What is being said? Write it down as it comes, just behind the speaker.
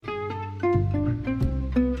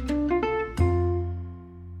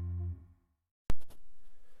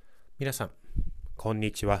皆さん、こん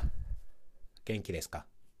にちは。元気ですか？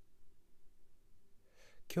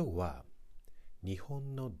今日は日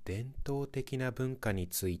本の伝統的な文化に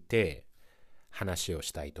ついて話を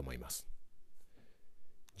したいと思います。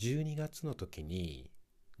12月の時に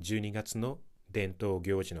12月の伝統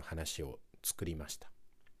行事の話を作りました。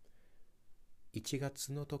1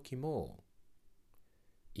月の時も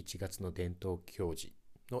1月の伝統行事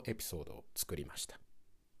のエピソードを作りました。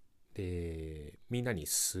で、みんなに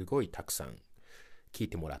すごいたくさん聞い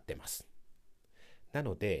てもらってます。な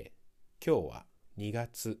ので、今日は2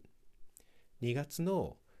月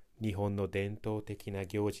の日本の伝統的な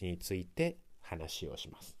行事について話をし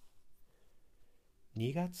ます。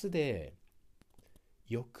2月で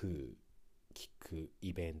よく聞く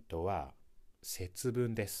イベントは節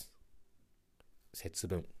分です。節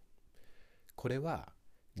分。これは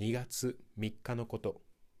2月3日のこと。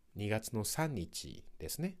2月の3日で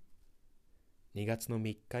すね。2月の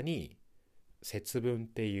3日に節分っ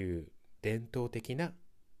ていう伝統的な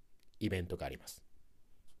イベントがあります。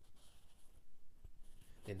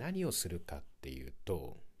で、何をするかっていう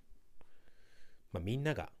と、みん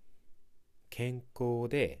なが健康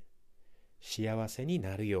で幸せに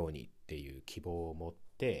なるようにっていう希望を持っ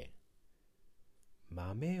て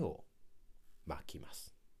豆をまきま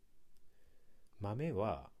す。豆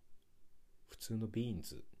は普通のビーン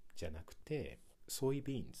ズじゃなくてソイ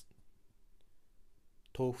ビーンズ、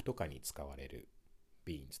豆腐とかに使われる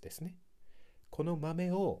ビーンズですね。この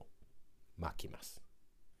豆をまきます。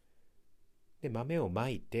で、豆をま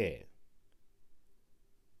いて、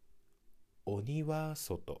鬼は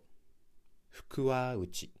外、福は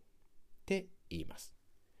内って言います。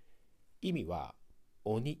意味は、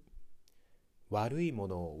鬼、悪いも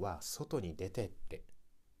のは外に出てって、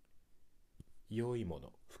良いも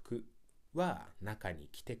の、福は中に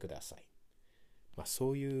来てください。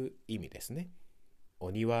そういう意味ですね。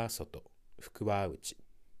鬼は外、福は内。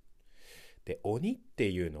で、鬼って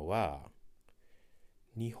いうのは、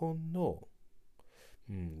日本の、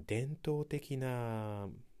伝統的な、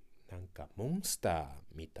モンスター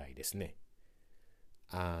みたいですね。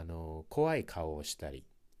怖い顔をしたり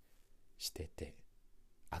してて、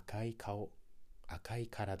赤い顔、赤い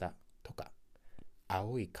体とか、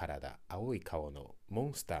青い体、青い顔のモ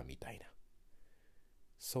ンスターみたいな、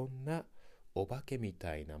そんなお化けみ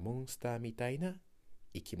たいなモンスターみたいな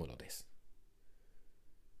生き物です。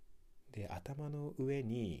で、頭の上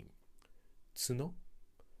に角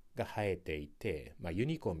が生えていて、ユ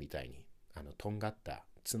ニコーンみたいにとんがった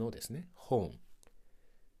角ですね、ホ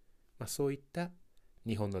ーン。そういった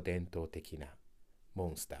日本の伝統的なモ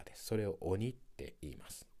ンスターです。それを鬼って言いま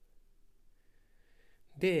す。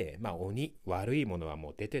で、鬼、悪いものはも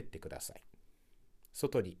う出てってください。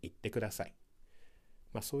外に行ってください。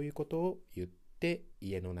そういうことを言って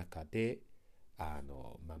家の中で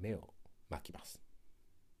豆をまきます。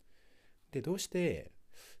で、どうして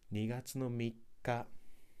2月の3日、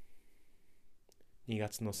2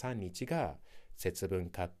月の3日が節分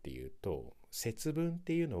かっていうと、節分っ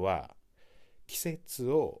ていうのは季節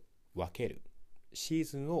を分ける、シー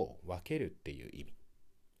ズンを分けるっていう意味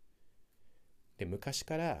で、昔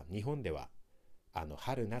から日本では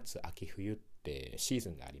春夏秋冬ってシーズ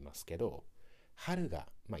ンがありますけど、春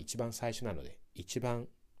が一番最初なので一番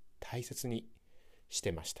大切にし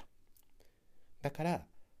てました。だから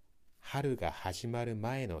春が始まる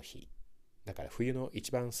前の日、だから冬の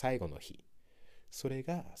一番最後の日、それ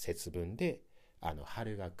が節分で、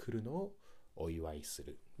春が来るのをお祝いす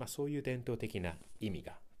る、そういう伝統的な意味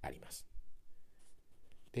があります。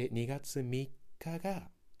で、2月3日が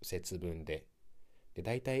節分で、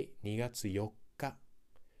だいたい2月4日、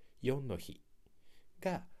4の日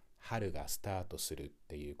が春がスタートするっ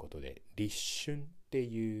ていうことで、立春って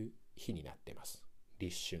いう日になってます。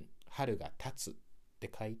立春、春が経つって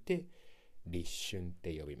書いて立春っ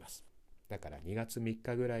て呼びます。だから2月3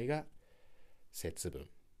日ぐらいが節分、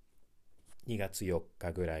2月4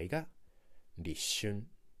日ぐらいが立春っ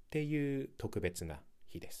ていう特別な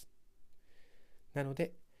日です。なの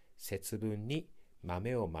で節分に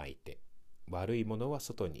豆をまいて、悪いものは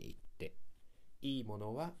外に行って、いいも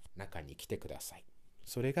のは中に来てください。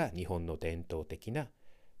それが日本の伝統的な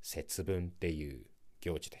節分っていう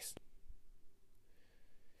行事です。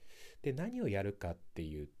で、何をやるかって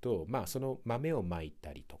いうと、その豆をまい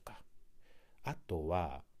たりとか、あと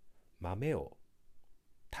は豆を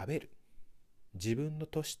食べる。自分の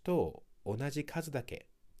年と同じ数だけ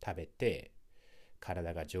食べて、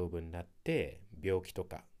体が丈夫になって病気と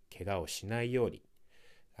か怪我をしないように、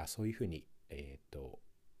そういうふうに、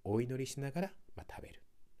お祈りしながら、食べる。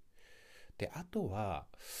で、あとは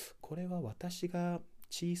これは私が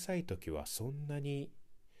小さい時はそんなに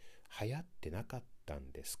流行ってなかっった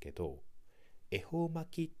んですけど、恵方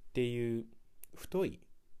巻きっていう太い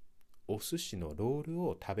お寿司のロール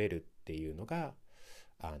を食べるっていうのが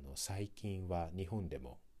最近は日本で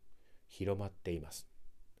も広まっています。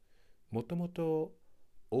もともと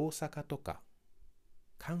大阪とか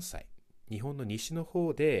関西、日本の西の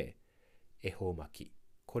方で恵方巻き、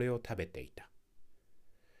これを食べていた。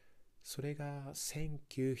それが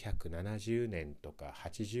1970年とか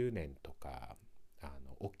80年とか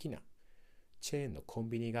大きなチェーンのコン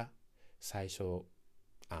ビニが最初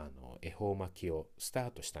恵方巻きをスタ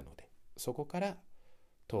ートしたので、そこから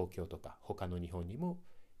東京とか他の日本にも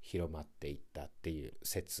広まっていったっていう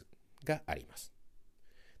説があります。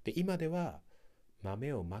で、今では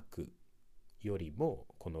豆をまくよりも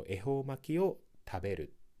この恵方巻きを食べ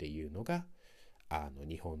るっていうのが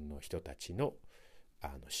日本の人たちの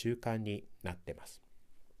習慣になってます。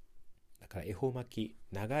だから恵方巻き、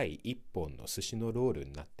長い一本の寿司のロール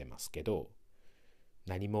になってますけど、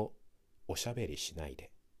何もおしゃべりしない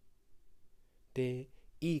で、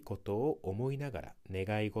いいことを思いながら、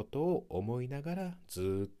願い事を思いながら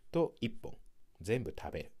ずっと一本全部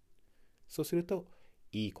食べる。そうすると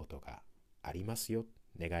いいことがありますよ、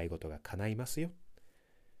願い事が叶いますよ。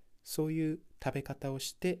そういう食べ方を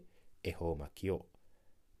して恵方巻きを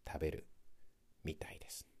食べるみたいで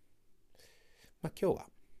す。今日は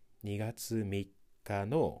2月3日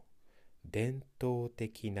の伝統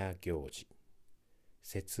的な行事、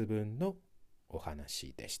節分のお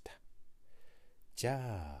話でした。じゃ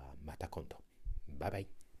あまた今度。バイバ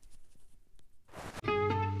イ。